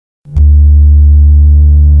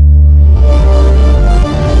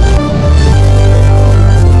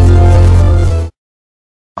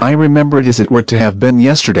I remember it as it were to have been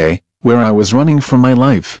yesterday, where I was running for my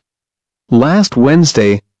life. Last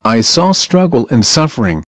Wednesday, I saw struggle and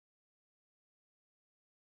suffering.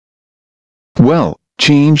 Well,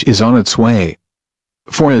 change is on its way.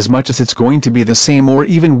 For as much as it's going to be the same or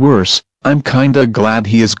even worse, I'm kinda glad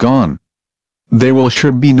he is gone. There will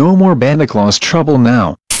sure be no more Santa Claus trouble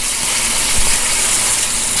now.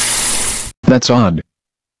 That's odd.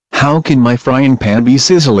 How can my frying pan be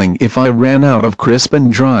sizzling if I ran out of crisp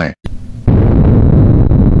and dry?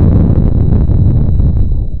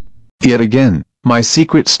 Yet again, my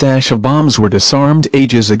secret stash of bombs were disarmed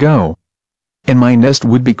ages ago. And my nest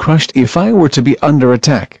would be crushed if I were to be under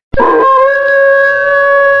attack.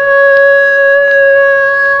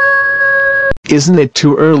 Isn't it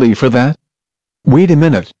too early for that? Wait a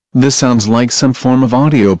minute, this sounds like some form of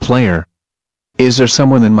audio player. Is there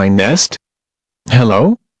someone in my nest?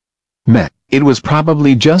 Hello? Meh, it was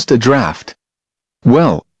probably just a draft.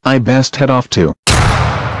 Well, I best head off too.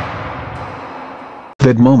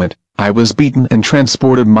 That moment, I was beaten and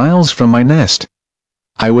transported miles from my nest.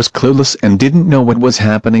 I was clueless and didn't know what was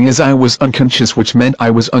happening as I was unconscious, which meant I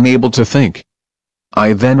was unable to think.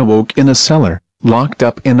 I then awoke in a cellar, locked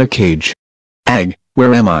up in a cage. Ag,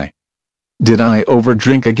 where am I? Did I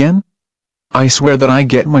overdrink again? I swear that I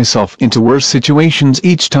get myself into worse situations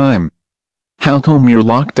each time. How come you're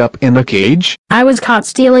locked up in a cage? I was caught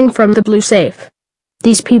stealing from the blue safe.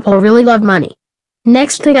 These people really love money.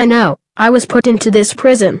 Next thing I know, I was put into this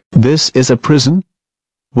prison. This is a prison?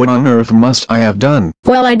 What on earth must I have done?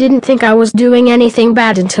 Well, I didn't think I was doing anything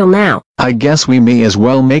bad until now. I guess we may as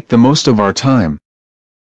well make the most of our time.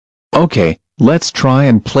 Okay, let's try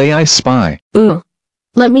and play I Spy. Ooh.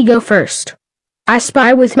 Let me go first. I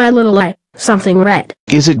spy with my little eye, something red.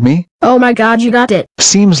 Is it me? Oh my god, you got it.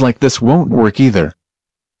 Seems like this won't work either.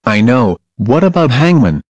 I know, what about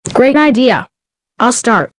Hangman? Great idea. I'll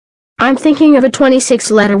start. I'm thinking of a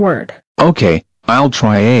 26-letter word. Okay, I'll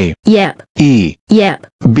try A. Yep. E. Yep.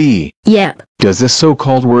 B. Yep. Does this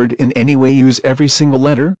so-called word in any way use every single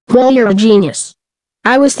letter? Well, you're a genius.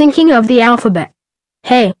 I was thinking of the alphabet.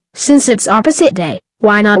 Hey, since it's opposite day,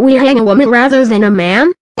 why not we hang a woman rather than a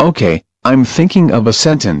man? Okay, I'm thinking of a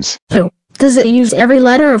sentence. Oh, does it use every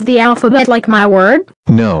letter of the alphabet like my word?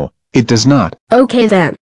 No, it does not. Okay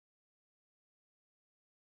then.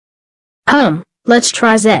 Let's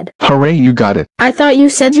try Z. Hooray, you got it. I thought you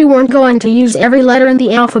said you weren't going to use every letter in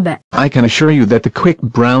the alphabet. I can assure you that the quick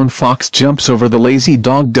brown fox jumps over the lazy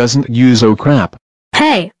dog doesn't use oh crap.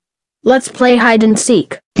 Hey, let's play hide and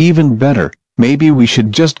seek. Even better, maybe we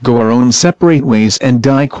should just go our own separate ways and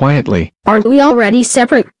die quietly. Aren't we already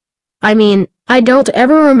separate? I mean, I don't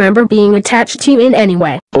ever remember being attached to you in any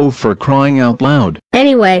way. Oh, for crying out loud.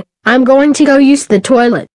 Anyway, I'm going to go use the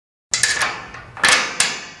toilet.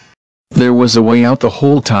 There was a way out the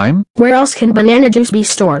whole time? Where else can banana juice be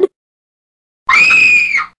stored?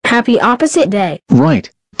 Happy opposite day.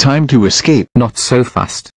 Right, time to escape. Not so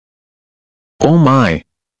fast. Oh my.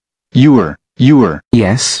 You were.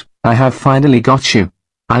 Yes, I have finally got you.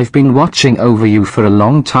 I've been watching over you for a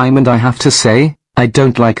long time and I have to say, I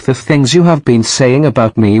don't like the things you have been saying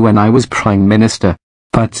about me when I was Prime Minister.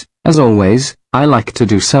 But, as always, I like to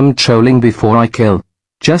do some trolling before I kill.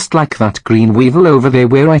 Just like that green weevil over there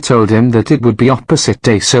where I told him that it would be opposite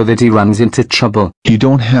day so that he runs into trouble. You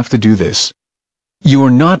don't have to do this.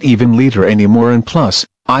 You're not even leader anymore, and plus,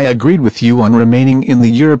 I agreed with you on remaining in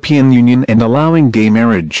the European Union and allowing gay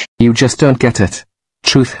marriage. You just don't get it.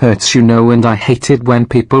 Truth hurts, you know, and I hate it when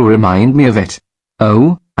people remind me of it.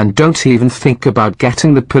 Oh, and don't even think about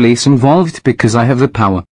getting the police involved because I have the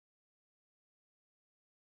power.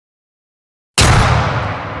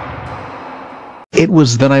 It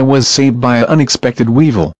was that I was saved by an unexpected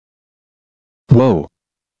weevil. Whoa.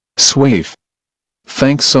 Swave.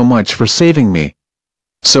 Thanks so much for saving me.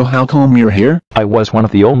 So how come you're here? I was one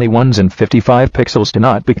of the only ones in 55 pixels to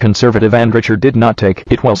not be conservative, and Richard did not take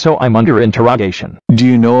it well, so I'm under interrogation. Do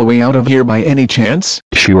you know a way out of here by any chance?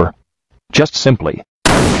 Sure. Just simply.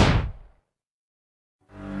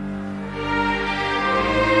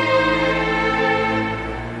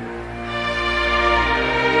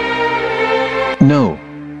 No.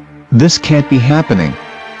 This can't be happening.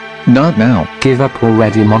 Not now. Give up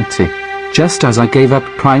already, Monty. Just as I gave up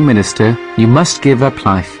Prime Minister, you must give up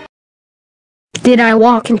life. Did I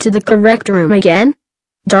walk into the correct room again?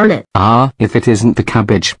 Darn it. Ah, if it isn't the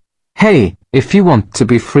cabbage. Hey, if you want to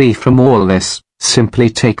be free from all this, simply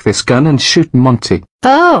take this gun and shoot Monty.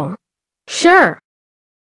 Oh. Sure.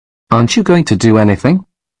 Aren't you going to do anything?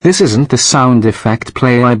 This isn't the sound effect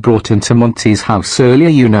player I brought into Monty's house earlier,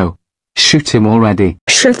 you know. Shoot him already.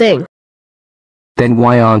 Sure thing. Then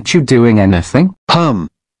why aren't you doing anything?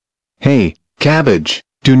 Hey, Cabbage,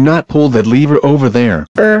 do not pull that lever over there.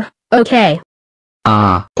 Okay.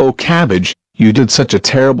 Oh Cabbage, you did such a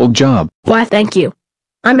terrible job. Why thank you.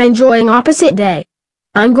 I'm enjoying opposite day.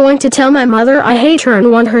 I'm going to tell my mother I hate her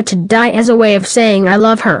and want her to die as a way of saying I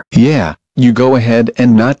love her. Yeah, you go ahead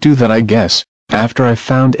and not do that I guess. After I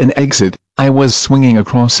found an exit, I was swinging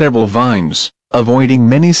across several vines, avoiding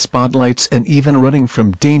many spotlights and even running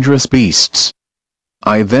from dangerous beasts.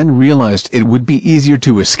 I then realized it would be easier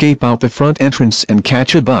to escape out the front entrance and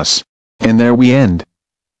catch a bus. And there we end.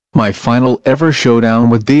 My final ever showdown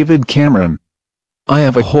with David Cameron. I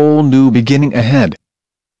have a whole new beginning ahead.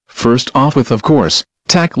 First off with of course,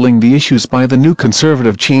 tackling the issues by the new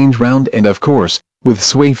conservative change round and of course, with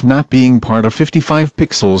Swaif not being part of 55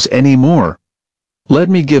 pixels anymore. Let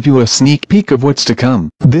me give you a sneak peek of what's to come.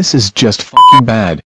 This is just fucking bad.